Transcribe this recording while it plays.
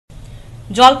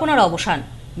জল্পনার অবসান।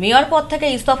 মেয়র পদ থেকে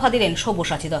ইস্তফা দিলেন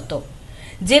সব্যসাচী দত্ত।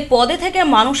 যে পদে থেকে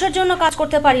মানুষের জন্য কাজ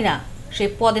করতে পারি না সেই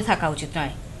পদে থাকা উচিত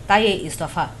নয়, তাই এই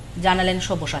ইস্তফা জানালেন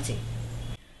সব্যসাচী।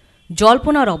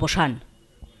 জল্পনার অবসান।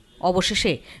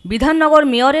 অবশেষে বিধাননগর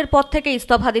মেয়রের পদ থেকে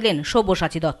ইস্তফা দিলেন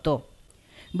সব্যসাচী দত্ত।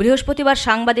 বৃহস্পতিবার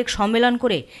সাংবাদিক সম্মেলন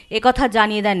করে একথা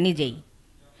জানিয়ে দেন নিজেই।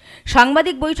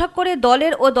 সাংবাদিক বৈঠক করে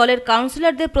দলের ও দলের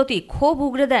কাউন্সিলরদের প্রতি ক্ষোভ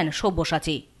উগরে দেন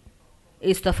সব্যসাচী।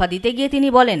 ইস্তফা দিতে গিয়ে তিনি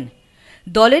বলেন,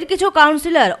 দলের কিছু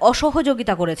কাউন্সিলর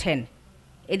অসহযোগিতা করেছেন।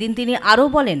 এদিন তিনি আরও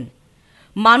বলেন,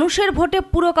 মানুষের ভোটে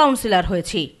পুরো কাউন্সিলর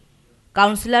হয়েছি,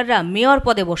 কাউন্সিলররা মেয়র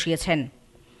পদে বসিয়েছেন।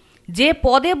 যে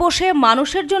পদে বসে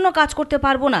মানুষের জন্য কাজ করতে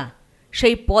পারবো না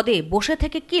সেই পদে বসে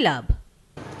থেকে কি লাভ?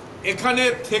 এখানে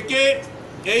থেকে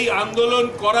এই আন্দোলন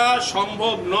করা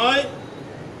সম্ভব নয়।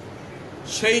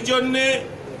 সেই জন্যে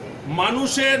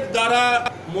মানুষের দ্বারা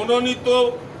মনোনীত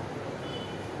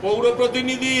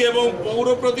পৌরপ্রতিনিধি এবং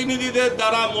পৌরপ্রতিনিধিদের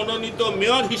দ্বারা মনোনীত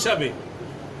মেয়র হিসাবে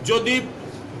যদি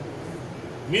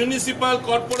মিউনিসিপ্যাল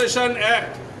কর্পোরেশন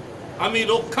অ্যাক্ট আমি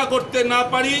রক্ষা করতে না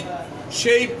পারি,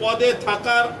 সেই পদে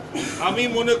থাকার আমি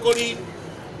মনে করি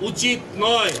উচিত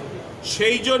নয়।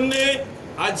 সেই জন্যে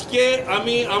আজকে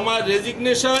আমি আমার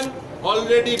রেজিগনেশন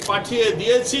অলরেডি পাঠিয়ে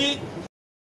দিয়েছি।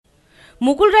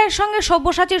 মুকুল রায়ের সঙ্গে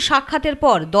সব্যসাচীর সাক্ষাতের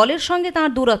পর দলের সঙ্গে তাঁর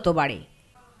দূরত্ব বাড়ে।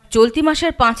 চলতি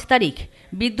মাসের 5 তারিখ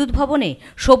বিদ্যুৎ ভবনে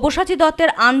সব্যসাচী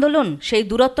দত্তের আন্দোলন সেই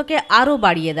দূরত্বকে আরও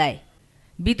বাড়িয়ে দেয়।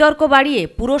 বিতর্ক বাড়িয়ে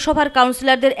পুরসভার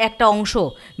কাউন্সিলরদের একটা অংশ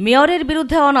মেয়রের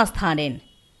বিরুদ্ধে অনাস্থা আনেন।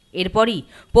 এরপরই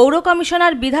পৌর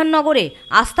কমিশনার বিধাননগরে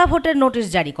আস্থা ভোটের নোটিশ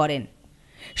জারি করেন।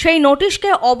 সেই নোটিশকে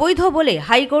অবৈধ বলে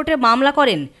হাইকোর্টে মামলা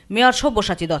করেন মেয়র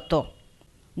সব্যসাচী দত্ত।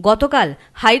 গতকাল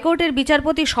হাইকোর্টের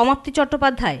বিচারপতি সমাপ্তি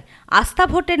চট্টোপাধ্যায় আস্থা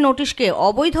ভোটের নোটিশকে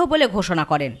অবৈধ বলে ঘোষণা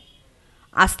করেন।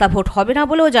 আস্থা ভোট হবে না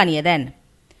বলেও জানিয়ে দেন।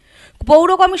 পৌর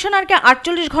কমিশনারকে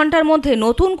 48 ঘন্টার মধ্যে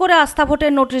নতুন করে আস্থা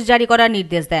ভোটের নোটিশ জারি করার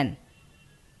নির্দেশ দেন।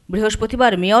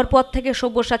 বৃহস্পতিবার মেয়র পদ থেকে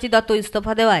সব্যসাচী দত্ত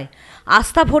ইস্তফা দেওয়ায়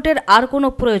আস্থা ভোটের আর কোনো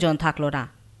প্রয়োজন থাকল না।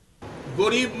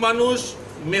 গরিব মানুষ,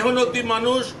 মেহনতি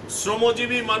মানুষ,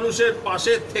 শ্রমজীবী মানুষের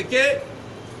পাশে থেকে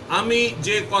আমি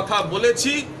যে কথা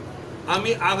বলেছি,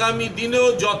 আমি আগামী দিনেও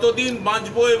যতদিন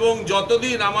বাঁচব এবং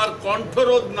যতদিন আমার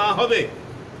কণ্ঠরোধ না হবে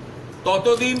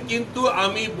ততদিন কিন্তু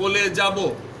আমি বলে যাব।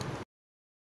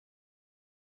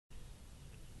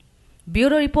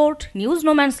 Bureau report, news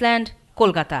no man's land,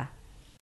 Kolkata.